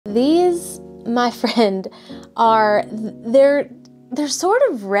These, my friend, they're sort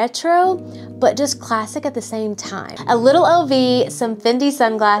of retro, but just classic at the same time. A little LV, some Fendi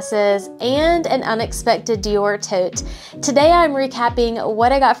sunglasses, and an unexpected Dior tote. Today I'm recapping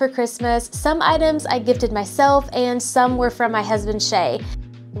what I got for Christmas. Some items I gifted myself and some were from my husband Shay.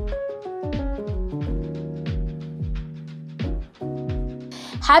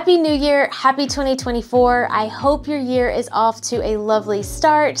 Happy New Year, happy 2024. I hope your year is off to a lovely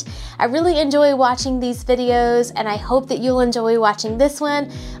start. I really enjoy watching these videos and I hope that you'll enjoy watching this one.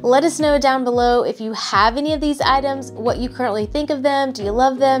 Let us know down below if you have any of these items, what you currently think of them. Do you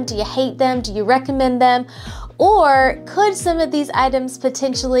love them? Do you hate them? Do you recommend them? Or could some of these items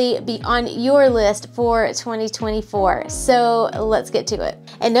potentially be on your list for 2024? So let's get to it.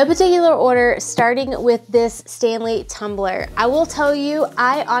 In no particular order, starting with this Stanley tumbler. I will tell you,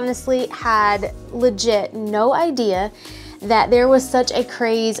 I honestly had legit no idea that there was such a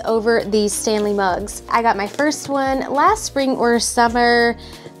craze over these Stanley mugs. I got my first one last spring or summer,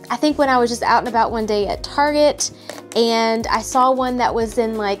 I think when I was just out and about one day at Target, and I saw one that was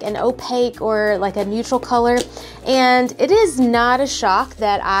in like an opaque or like a neutral color, and it is not a shock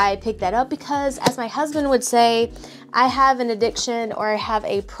that I picked that up because, as my husband would say, I have an addiction or I have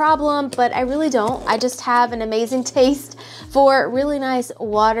a problem, but I really don't. I just have an amazing taste for really nice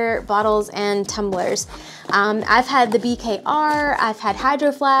water bottles and tumblers. I've had the BKR, I've had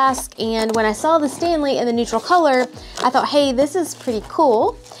Hydro Flask, and when I saw the Stanley in the neutral color, I thought, hey, this is pretty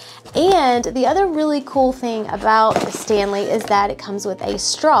cool. And the other really cool thing about the Stanley is that it comes with a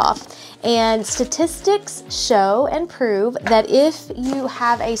straw. And statistics show and prove that if you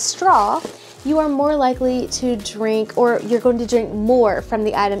have a straw, you are more likely to drink, or you're going to drink more from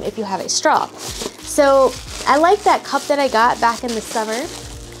the item if you have a straw. So I like that cup that I got back in the summer.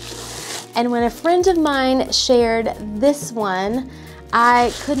 And when a friend of mine shared this one,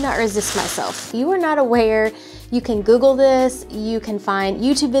 I could not resist myself. If you are not aware, you can Google this, you can find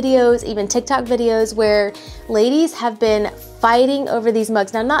YouTube videos, even TikTok videos where ladies have been fighting over these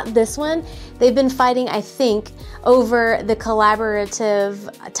mugs. Now, not this one, they've been fighting, I think, over the collaborative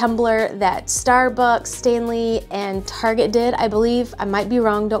tumbler that Starbucks, Stanley, and Target did, I believe. I might be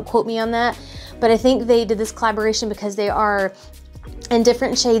wrong, don't quote me on that, but I think they did this collaboration because they are in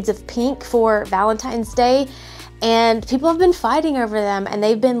different shades of pink for Valentine's Day. And people have been fighting over them, and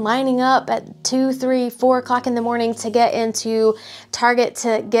they've been lining up at 2, 3, 4 o'clock in the morning to get into Target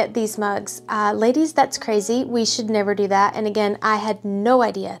to get these mugs. Ladies, that's crazy. We should never do that. And again, I had no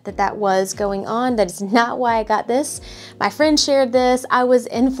idea that that was going on. That is not why I got this. My friend shared this. I was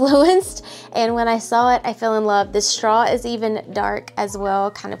influenced, and when I saw it, I fell in love. The straw is even dark as well,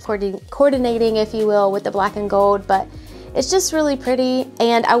 kind of coordinating, if you will, with the black and gold, but it's just really pretty.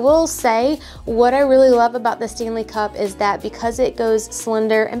 And I will say, what I really love about the Stanley cup is that because it goes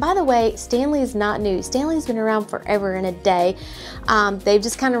slender, and by the way, Stanley's not new. Stanley's been around forever and a day. They've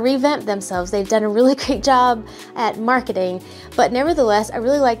just kind of revamped themselves. They've done a really great job at marketing, but nevertheless, I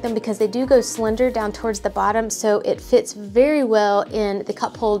really like them because they do go slender down towards the bottom, so it fits very well in the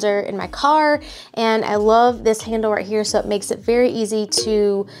cup holder in my car. And I love this handle right here, so it makes it very easy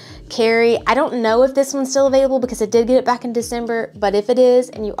to carry. I don't know if this one's still available because I did get it back in December, but if it is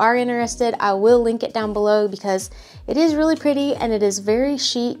and you are interested, I will link it down below because it is really pretty and it is very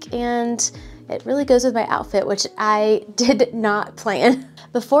chic and it really goes with my outfit, which I did not plan.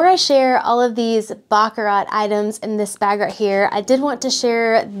 Before I share all of these Baccarat items in this bag right here, I did want to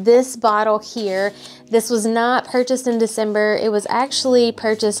share this bottle here. This was not purchased in December. It was actually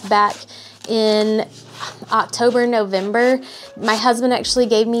purchased back in October, November. My husband actually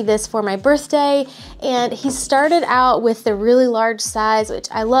gave me this for my birthday, and he started out with the really large size, which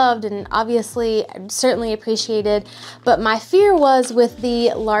I loved and obviously certainly appreciated, but my fear was with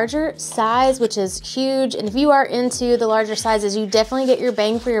the larger size, which is huge, and if you are into the larger sizes, you definitely get your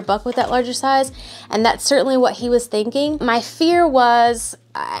bang for your buck with that larger size, and that's certainly what he was thinking. My fear was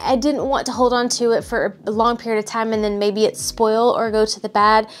I didn't want to hold on to it for a long period of time and then maybe it spoil or go to the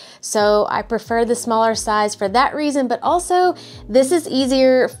bad. So I prefer the smaller size for that reason, but also this is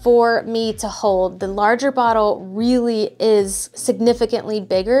easier for me to hold. The larger bottle really is significantly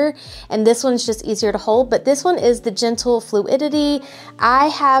bigger and this one's just easier to hold, but this one is the Gentle Fluidity. I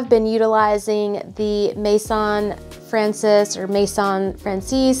have been utilizing the Maison Francis or Maison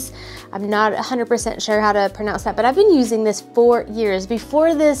Francis. I'm not 100% sure how to pronounce that, but I've been using this for years.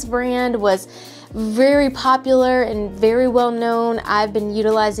 Before this brand was very popular and very well known, I've been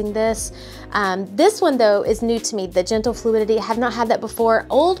utilizing this. This one though is new to me, the Gentle Fluidity. I have not had that before.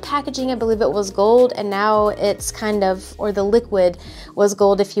 Old packaging, I believe it was gold, and now it's kind of, or the liquid was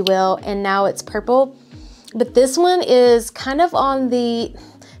gold if you will, and now it's purple. But this one is kind of on the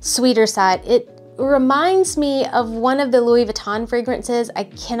sweeter side. It reminds me of one of the Louis Vuitton fragrances. I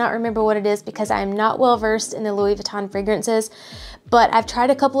cannot remember what it is because I'm not well versed in the Louis Vuitton fragrances, but I've tried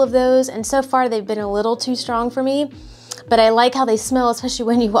a couple of those and so far they've been a little too strong for me. But I like how they smell, especially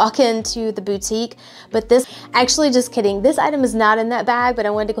when you walk into the boutique. But this, actually just kidding, this item is not in that bag, but I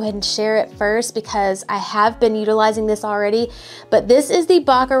wanted to go ahead and share it first because I have been utilizing this already. But this is the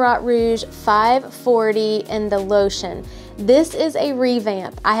Baccarat Rouge 540 in the lotion. This is a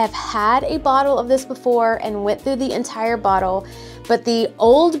revamp. I have had a bottle of this before and went through the entire bottle, but the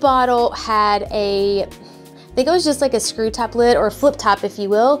old bottle had a, I think it was just like a screw top lid or flip top, if you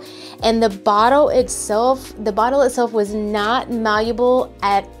will. And the bottle itself was not malleable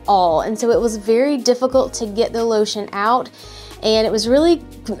at all. And so it was very difficult to get the lotion out. And it was really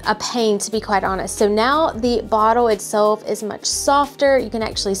a pain, to be quite honest. So now the bottle itself is much softer. You can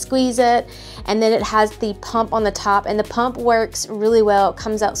actually squeeze it. And then it has the pump on the top, and the pump works really well. It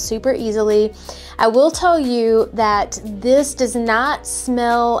comes out super easily. I will tell you that this does not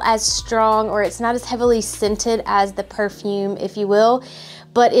smell as strong, or it's not as heavily scented as the perfume, if you will,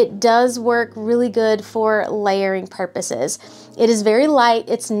 but it does work really good for layering purposes. It is very light.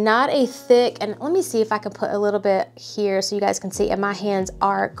 It's not a thick, and let me see if I can put a little bit here so you guys can see, and my hands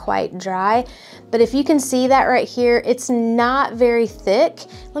are quite dry. But if you can see that right here, it's not very thick.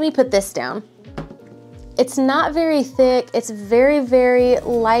 Let me put this down. It's not very thick. It's very, very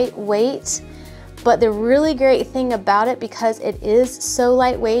lightweight. But the really great thing about it, because it is so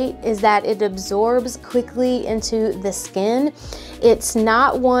lightweight, is that it absorbs quickly into the skin. It's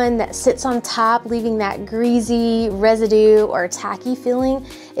not one that sits on top, leaving that greasy residue or tacky feeling.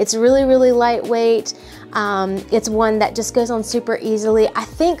 It's really, really lightweight. It's one that just goes on super easily. I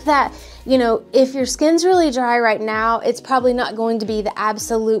think that, you know, if your skin's really dry right now, it's probably not going to be the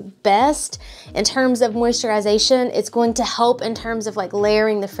absolute best in terms of moisturization. It's going to help in terms of like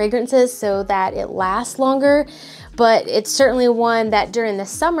layering the fragrances so that it lasts longer. But it's certainly one that during the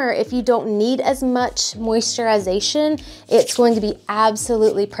summer, if you don't need as much moisturization, it's going to be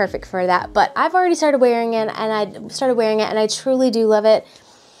absolutely perfect for that. But I've already started wearing it, and I truly do love it.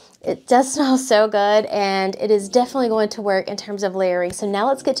 It does smell so good, and it is definitely going to work in terms of layering. So now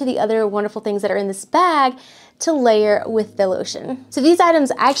let's get to the other wonderful things that are in this bag to layer with the lotion. So these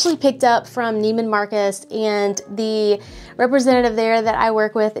items I actually picked up from Neiman Marcus, and the representative there that I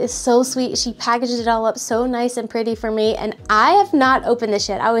work with is so sweet. She packaged it all up so nice and pretty for me, and I have not opened this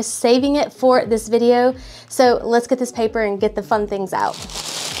yet. I was saving it for this video. So let's get this paper and get the fun things out.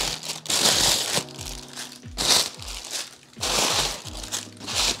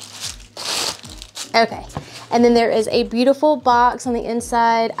 Okay, and then there is a beautiful box on the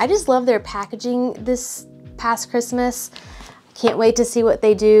inside. I just love their packaging this past Christmas. Can't wait to see what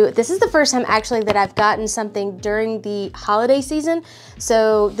they do. This is the first time actually that I've gotten something during the holiday season.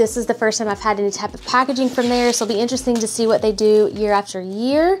 So this is the first time I've had any type of packaging from there. So it'll be interesting to see what they do year after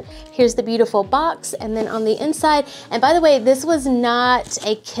year. Here's the beautiful box. And then on the inside, and by the way, this was not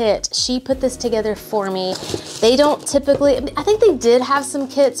a kit. She put this together for me. They don't typically, I think they did have some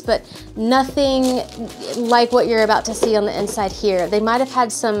kits, but nothing like what you're about to see on the inside here. They might have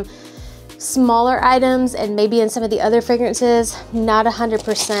had some smaller items and maybe in some of the other fragrances, not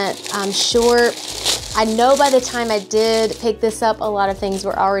 100% I'm sure. I know by the time I did pick this up, a lot of things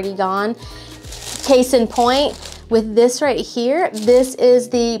were already gone. Case in point, with this right here, this is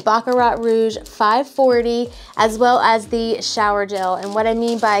the Baccarat Rouge 540, as well as the shower gel. And what I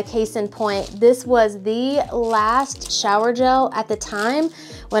mean by case in point, this was the last shower gel at the time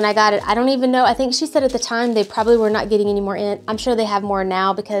when I got it. I don't even know, I think she said at the time they probably were not getting any more in. I'm sure they have more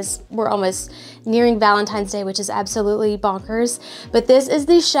now because we're almost nearing Valentine's Day, which is absolutely bonkers. But this is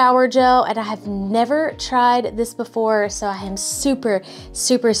the shower gel, and I have never tried this before, so I am super,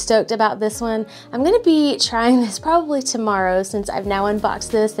 super stoked about this one. I'm gonna be trying this probably tomorrow since I've now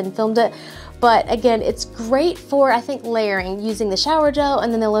unboxed this and filmed it. But again, it's great for, I think, layering, using the shower gel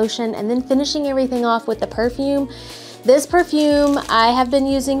and then the lotion and then finishing everything off with the perfume. This perfume I have been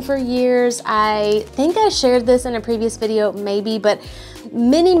using for years. I think I shared this in a previous video, maybe, but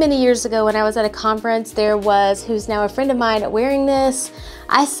many, many years ago when I was at a conference, there was, who's now a friend of mine, wearing this.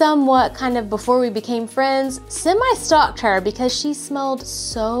 I somewhat kind of, before we became friends, semi-stalked her because she smelled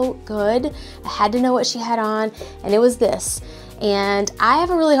so good. I had to know what she had on, and it was this. And I have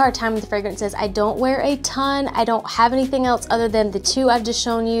a really hard time with the fragrances. I don't wear a ton. I don't have anything else other than the two I've just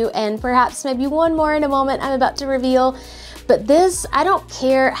shown you, and perhaps maybe one more in a moment I'm about to reveal. But this, I don't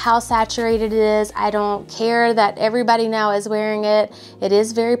care how saturated it is. I don't care that everybody now is wearing it. It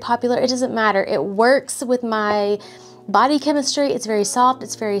is very popular. It doesn't matter. It works with my body chemistry. It's very soft,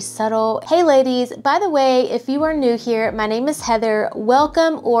 it's very subtle. Hey ladies, by the way, if you are new here, my name is Heather.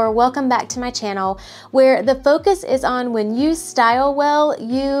 Welcome back to my channel, where the focus is on when you style well,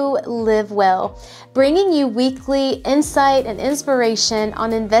 you live well. Bringing you weekly insight and inspiration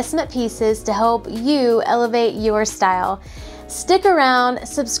on investment pieces to help you elevate your style. Stick around,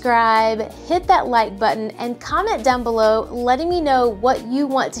 subscribe, hit that like button, and comment down below letting me know what you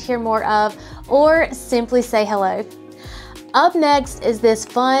want to hear more of, or simply say hello. Up next is this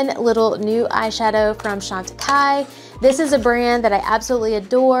fun little new eyeshadow from Chantecaille. This is a brand that I absolutely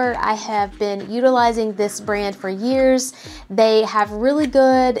adore. I have been utilizing this brand for years. They have really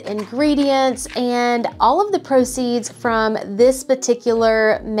good ingredients, and all of the proceeds from this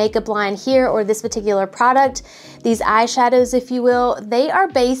particular makeup line here, or this particular product, these eyeshadows, if you will, they are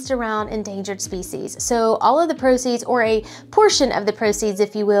based around endangered species. So all of the proceeds, or a portion of the proceeds,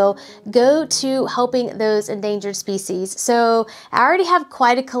 if you will, go to helping those endangered species. So I already have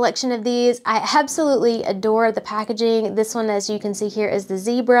quite a collection of these. I absolutely adore the packaging. This one, as you can see here, is the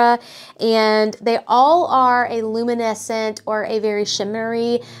zebra, and they all are a luminescent or a very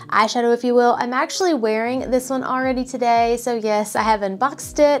shimmery eyeshadow, if you will. I'm actually wearing this one already today, so yes, I have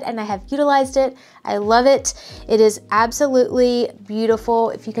unboxed it and I have utilized it. I love it. It is absolutely beautiful.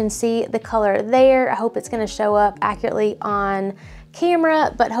 If you can see the color there, I hope it's going to show up accurately on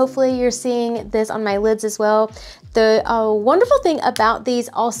camera, but hopefully you're seeing this on my lids as well. The wonderful thing about these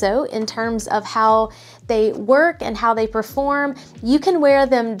also, in terms of how they work and how they perform, you can wear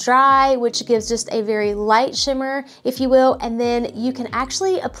them dry, which gives just a very light shimmer, if you will, and then you can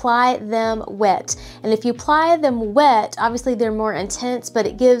actually apply them wet. And if you apply them wet, obviously they're more intense, but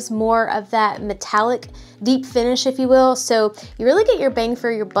it gives more of that metallic deep finish, if you will. So you really get your bang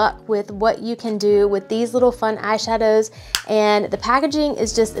for your buck with what you can do with these little fun eyeshadows, and the packaging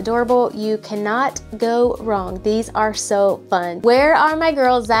is just adorable. You cannot go wrong. These are so fun. Where are my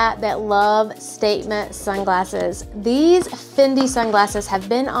girls at that love statement sunglasses? These Fendi sunglasses have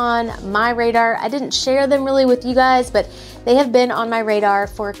been on my radar. I didn't share them really with you guys, but they have been on my radar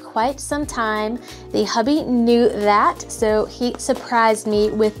for quite some time. The hubby knew that, so he surprised me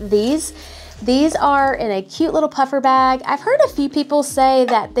with these. These are in a cute little puffer bag. I've heard a few people say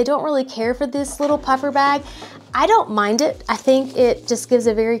that they don't really care for this little puffer bag. I don't mind it. I think it just gives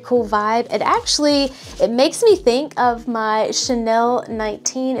a very cool vibe. It makes me think of my Chanel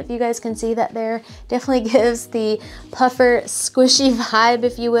 19. If you guys can see that there, definitely gives the puffer squishy vibe,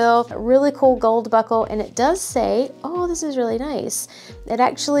 if you will. A really cool gold buckle, and it does say, oh, this is really nice. It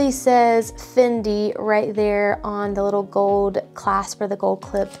actually says Fendi right there on the little gold clasp, or the gold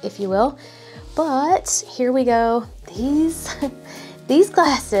clip, if you will. But here we go. These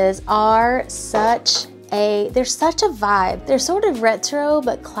glasses are they're such a vibe. They're sort of retro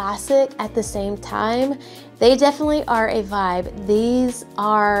but classic at the same time. They definitely are a vibe. These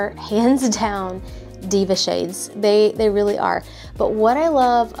are hands down diva shades. They really are. But what I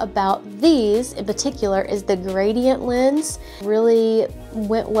love about these in particular is the gradient lens. Really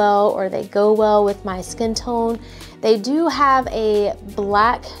went well, or they go well with my skin tone. They do have a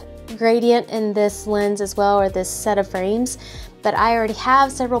black gradient in this lens as well, or this set of frames, but I already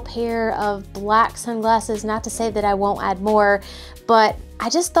have several pair of black sunglasses. Not to say that I won't add more, but I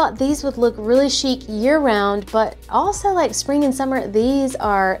just thought these would look really chic year round, but also like spring and summer. These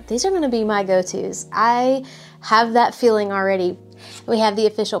are gonna be my go-tos. I have that feeling already. We have the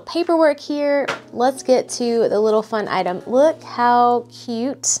official paperwork here. Let's get to the little fun item. Look how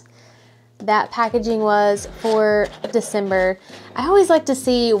cute that packaging was for December. I always like to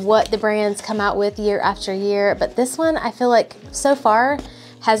see what the brands come out with year after year, but this one I feel like so far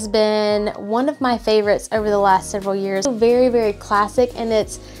has been one of my favorites over the last several years. Very, very classic, and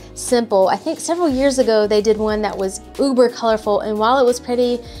it's simple. I think several years ago they did one that was uber colorful, and while it was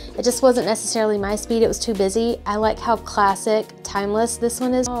pretty, it just wasn't necessarily my speed. It was too busy. I like how classic, timeless this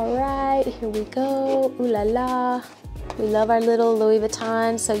one is. All right, here we go. Ooh la la. We love our little Louis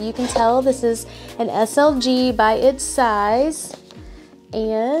Vuitton. So you can tell this is an SLG by its size.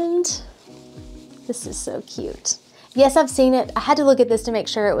 And this is so cute. Yes, I've seen it. I had to look at this to make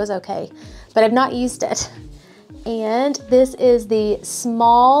sure it was okay, but I've not used it. And this is the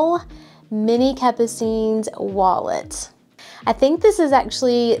small mini Capucines wallet. I think this is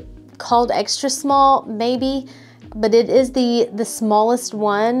actually called extra small, maybe, but it is the smallest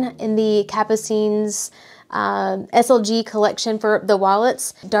one in the Capucines SLG collection for the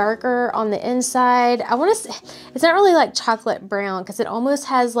wallets. Darker on the inside. I want to say, it's not really like chocolate brown because it almost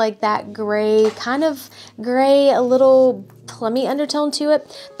has like that gray, kind of gray, a little plummy undertone to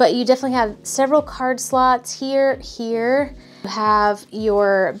it, but you definitely have several card slots here. You have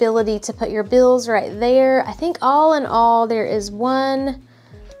your ability to put your bills right there. I think all in all, there is 1,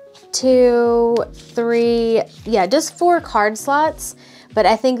 2, 3, yeah, just 4 card slots. But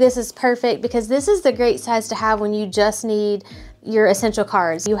I think this is perfect because this is the great size to have when you just need your essential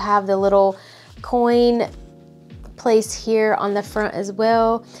cards. You have the little coin place here on the front as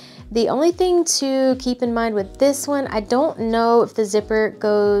well. The only thing to keep in mind with this one, I don't know if the zipper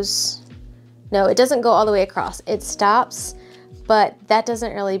goes, no, it doesn't go all the way across. It stops, but that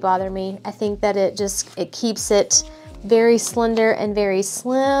doesn't really bother me. I think that it keeps it very slender and very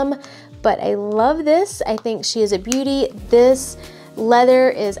slim, but I love this. I think she is a beauty. This leather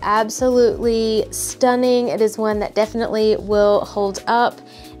is absolutely stunning. It is one that definitely will hold up,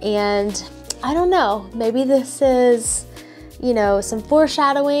 and I don't know, maybe this is, you know, some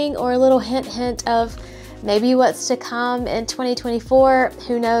foreshadowing or a little hint of maybe what's to come in 2024.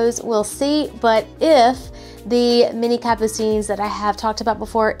 Who knows? We'll see. But if the mini capucines that I have talked about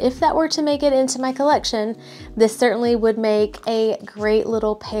before, if that were to make it into my collection, this certainly would make a great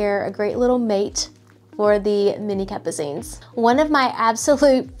little pair, a great little mate for the mini capucines. One of my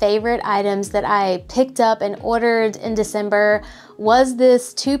absolute favorite items that I picked up and ordered in December was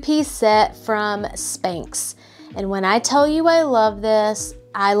this 2-piece set from Spanx. And when I tell you I love this,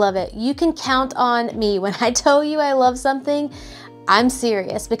 I love it. You can count on me. When I tell you I love something, I'm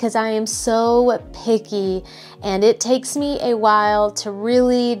serious, because I am so picky and it takes me a while to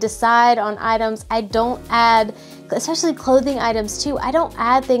really decide on items. I don't add, especially clothing items too, I don't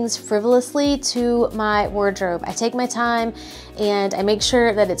add things frivolously to my wardrobe. I take my time and I make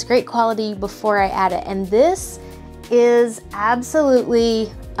sure that it's great quality before I add it. And this is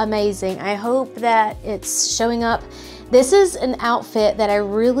absolutely amazing. I hope that it's showing up. This is an outfit that I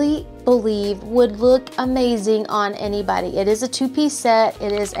really believe would look amazing on anybody. It is a 2-piece set.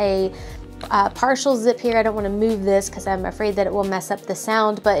 It is a partial zip here. I don't want to move this because I'm afraid that it will mess up the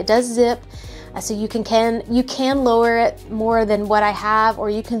sound, but it does zip. So you can lower it more than what I have, or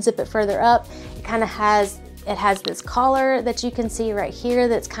you can zip it further up. It kind of has, it has this collar that you can see right here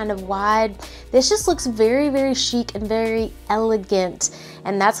that's kind of wide. This just looks very, very chic and very elegant.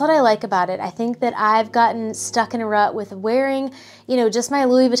 And that's what I like about it. I think that I've gotten stuck in a rut with wearing, you know, just my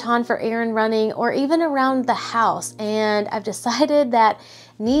Louis Vuitton for errand running or even around the house. And I've decided that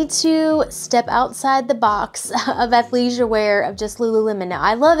need to step outside the box of athleisure wear of just Lululemon. Now,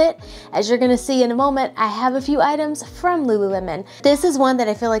 I love it. As you're gonna see in a moment, I have a few items from Lululemon. This is one that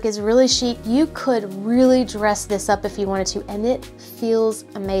I feel like is really chic. You could really dress this up if you wanted to, and it feels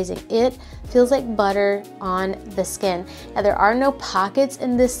amazing. It feels like butter on the skin. Now, there are no pockets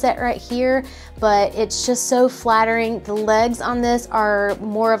in this set right here, but it's just so flattering. The legs on this are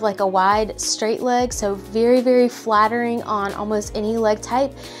more of like a wide straight leg, so very, very flattering on almost any leg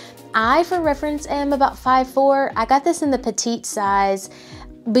type. I, for reference, am about 5'4". I got this in the petite size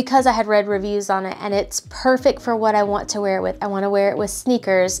because I had read reviews on it, and it's perfect for what I want to wear it with. I want to wear it with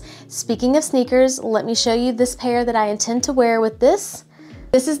sneakers. Speaking of sneakers, let me show you this pair that I intend to wear with this.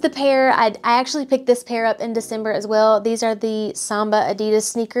 This is the pair, I actually picked this pair up in December as well. These are the Samba Adidas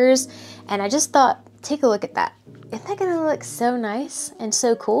sneakers, and I just thought, take a look at that. Isn't that gonna look so nice and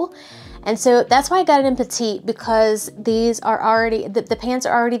so cool? And so that's why I got it in petite, because these are already, the pants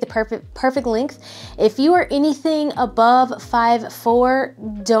are already the perfect length. If you are anything above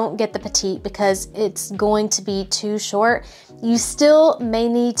 5'4", don't get the petite because it's going to be too short. You still may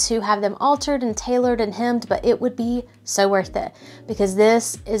need to have them altered and tailored and hemmed, but it would be so worth it, because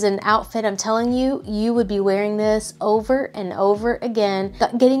this is an outfit, I'm telling you, you would be wearing this over and over again,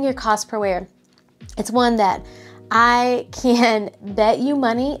 getting your cost per wear. It's one that I can bet you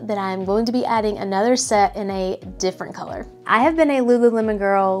money that I'm going to be adding another set in a different color. I have been a Lululemon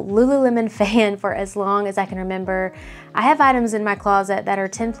girl, Lululemon fan for as long as I can remember. I have items in my closet that are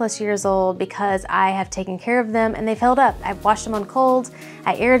 10+ years old because I have taken care of them and they've held up. I've washed them on cold,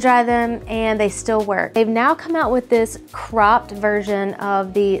 I air dry them, and they still work. They've now come out with this cropped version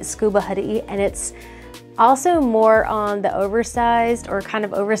of the scuba hoodie, and it's also more on the oversized, or kind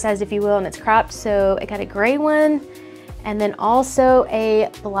of oversized if you will, and it's cropped. So I got a gray one and then also a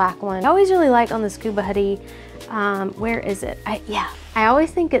black one. I always really like on the scuba hoodie, where is it? I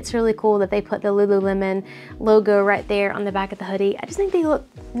always think it's really cool that they put the Lululemon logo right there on the back of the hoodie. I just think they look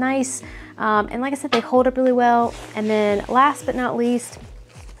nice. And like I said, they hold up really well. And then last but not least,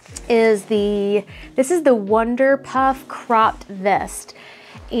 is this is the Wonder Puff cropped vest.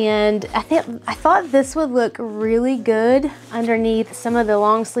 And I thought this would look really good underneath some of the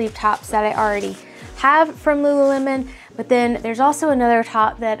long sleeve tops that I already have from Lululemon. But then there's also another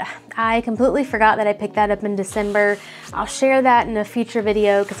top that I completely forgot that I picked that up in December. I'll share that in a future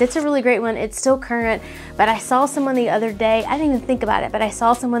video because it's a really great one. It's still current, but I saw someone the other day, I didn't even think about it, but I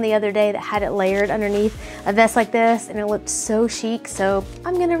saw someone the other day that had it layered underneath a vest like this, and it looked so chic, so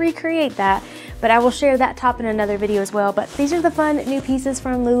I'm gonna recreate that. But I will share that top in another video as well. But these are the fun new pieces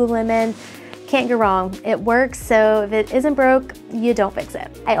from Lululemon. Can't go wrong. It works, so if it isn't broke, you don't fix it.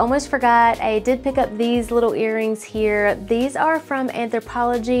 I almost forgot, I did pick up these little earrings here. These are from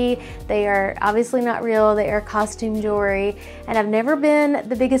Anthropologie. They are obviously not real, they are costume jewelry, and I've never been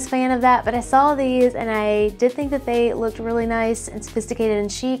the biggest fan of that, but I saw these and I did think that they looked really nice and sophisticated and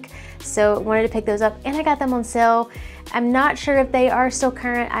chic, so wanted to pick those up, and I got them on sale. I'm not sure if they are still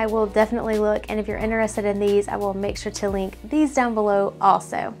current. I will definitely look, and if you're interested in these, I will make sure to link these down below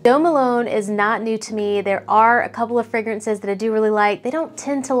also. Jo Malone is not new to me. There are a couple of fragrances that I do really like. They don't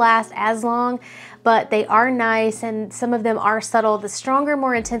tend to last as long, but they are nice, and some of them are subtle. The stronger,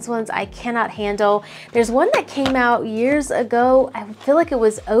 more intense ones I cannot handle. There's one that came out years ago. I feel like it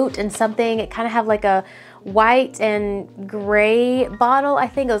was oat and something. It kind of had like a white and gray bottle. I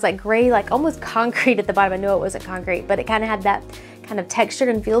think it was like gray, like almost concrete at the bottom. I know it wasn't concrete, but it kind of had that kind of texture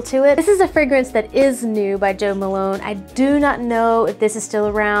and feel to it. This is a fragrance that is new by Jo Malone. I do not know if this is still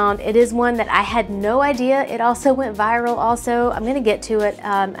around. It is one that I had no idea. It also went viral also. I'm gonna get to it.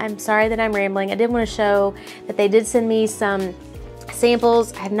 I'm sorry that I'm rambling. I did want to show that they did send me some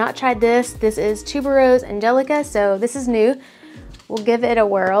samples. I have not tried this. This is Tuberose Angelica, so this is new. We'll give it a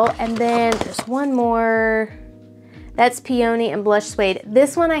whirl. And then there's one more. That's Peony and Blush Suede.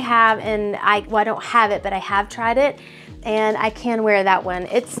 This one I have, and well, I don't have it, but I have tried it, and I can wear that one.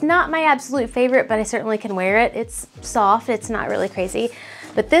 It's not my absolute favorite, but I certainly can wear it. It's soft, it's not really crazy.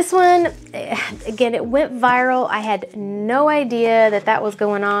 But this one, again, it went viral. I had no idea that that was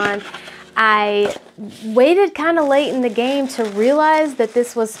going on. I waited kind of late in the game to realize that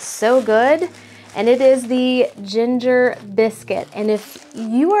this was so good. And it is the Ginger Biscuit. And if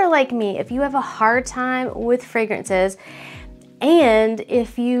you are like me, if you have a hard time with fragrances, and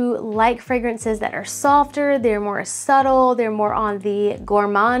if you like fragrances that are softer, they're more subtle, they're more on the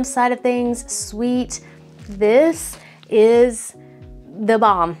gourmand side of things, sweet, this is the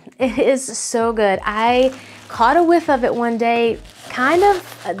bomb. It is so good. I caught a whiff of it one day, kind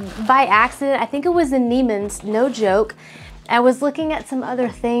of by accident. I think it was in Neiman's, no joke. I was looking at some other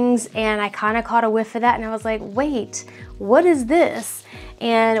things and I kind of caught a whiff of that, and I was like, wait, what is this?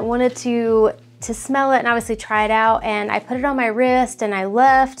 And wanted to smell it and obviously try it out, and I put it on my wrist and I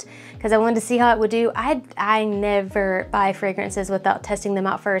left because I wanted to see how it would do. I never buy fragrances without testing them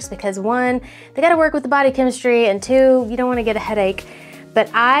out first, because one, they got to work with the body chemistry, and two, you don't want to get a headache. But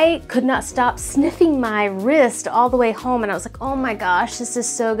I could not stop sniffing my wrist all the way home, and I was like, oh my gosh, this is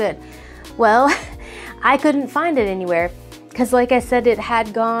so good. Well, I couldn't find it anywhere, because like I said, it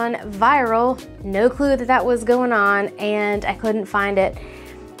had gone viral, no clue that that was going on, and I couldn't find it.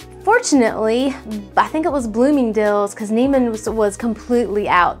 Fortunately, I think it was Bloomingdale's, because Neiman was completely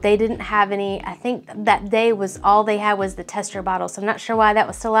out. They didn't have any. I think that day was all they had was the tester bottle, so I'm not sure why that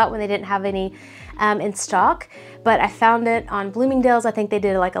was still out when they didn't have any in stock, but I found it on Bloomingdale's. I think they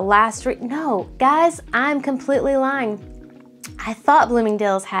did like a last week. No, guys, I'm completely lying. I thought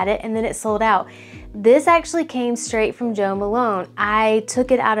Bloomingdale's had it and then it sold out. This actually came straight from Jo Malone. I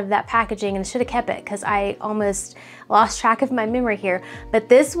took it out of that packaging and should have kept it because I almost lost track of my memory here. But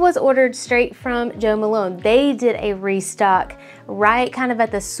this was ordered straight from Jo Malone. They did a restock right kind of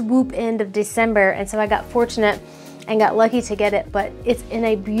at the swoop end of December, and so I got fortunate and got lucky to get it. But it's in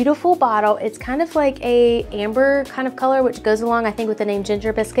a beautiful bottle. It's kind of like a amber kind of color, which goes along, I think, with the name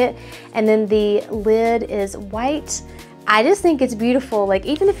Ginger Biscuit. And then the lid is white. I just think it's beautiful. Like,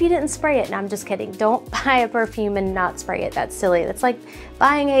 even if you didn't spray it, no, I'm just kidding. Don't buy a perfume and not spray it. That's silly. That's like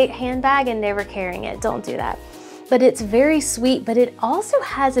buying a handbag and never carrying it. Don't do that. But it's very sweet, but it also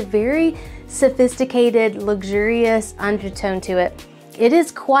has a very sophisticated, luxurious undertone to it. It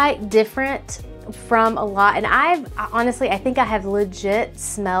is quite different from a lot, and honestly, I think I have legit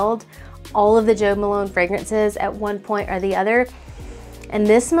smelled all of the Jo Malone fragrances at one point or the other. And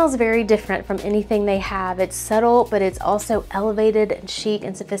this smells very different from anything they have. It's subtle, but it's also elevated and chic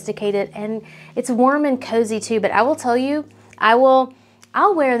and sophisticated, and it's warm and cozy too. But I will tell you, I will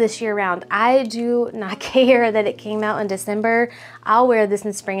I'll wear this year round. I do not care that it came out in December. I'll wear this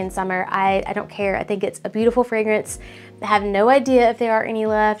in spring and summer. I don't care. I think it's a beautiful fragrance. I have no idea if there are any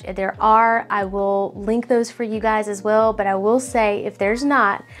left. If there are, I will link those for you guys as well. But I will say, if there's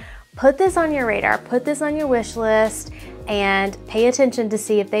not, put this on your radar, put this on your wish list, and pay attention to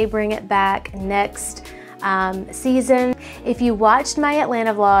see if they bring it back next season. If you watched my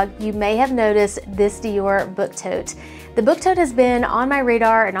Atlanta vlog, you may have noticed this Dior book tote. The book tote has been on my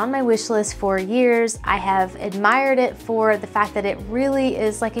radar and on my wish list for years. I have admired it for the fact that it really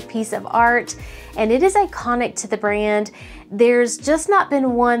is like a piece of art, and it is iconic to the brand. There's just not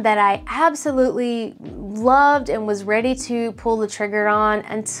been one that I absolutely loved and was ready to pull the trigger on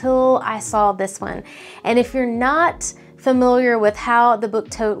until I saw this one. And if you're not familiar with how the book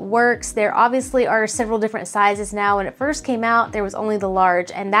tote works, there obviously are several different sizes now. When it first came out, there was only the large,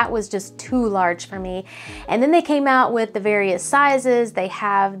 and that was just too large for me. And then they came out with the various sizes. They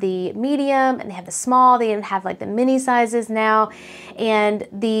have the medium and they have the small. They even have like the mini sizes now. And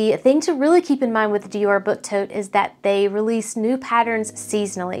the thing to really keep in mind with the Dior book tote is that they release new patterns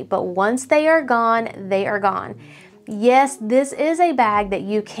seasonally, but once they are gone, they are gone. Yes, this is a bag that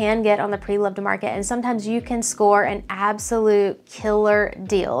you can get on the pre-loved market, and sometimes you can score an absolute killer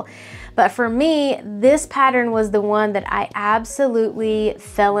deal. But for me, this pattern was the one that I absolutely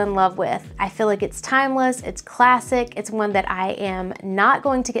fell in love with. I feel like it's timeless, it's classic, it's one that I am not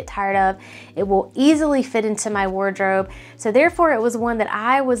going to get tired of. It will easily fit into my wardrobe. So therefore, it was one that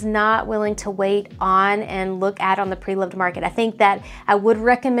I was not willing to wait on and look at on the pre-loved market. I think that I would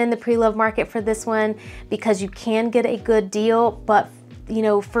recommend the pre-loved market for this one because you can get a good deal, but you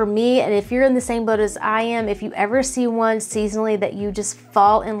know, for me, and if you're in the same boat as I am, if you ever see one seasonally that you just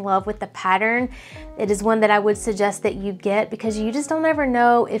fall in love with the pattern, it is one that I would suggest that you get, because you just don't ever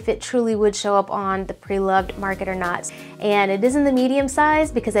know if it truly would show up on the pre-loved market or not. And it is in the medium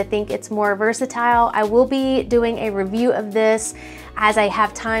size because I think it's more versatile. I will be doing a review of this as I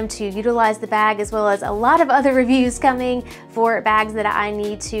have time to utilize the bag, as well as a lot of other reviews coming for bags that I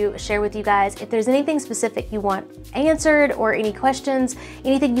need to share with you guys. If there's anything specific you want answered or any questions,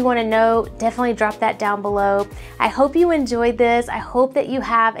 anything you want to know, definitely drop that down below. I hope you enjoyed this. I hope that you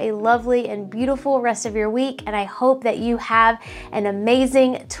have a lovely and beautiful rest of your week, and I hope that you have an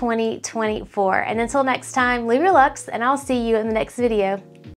amazing 2024. And until next time, live your Luxe, and I'll see you in the next video.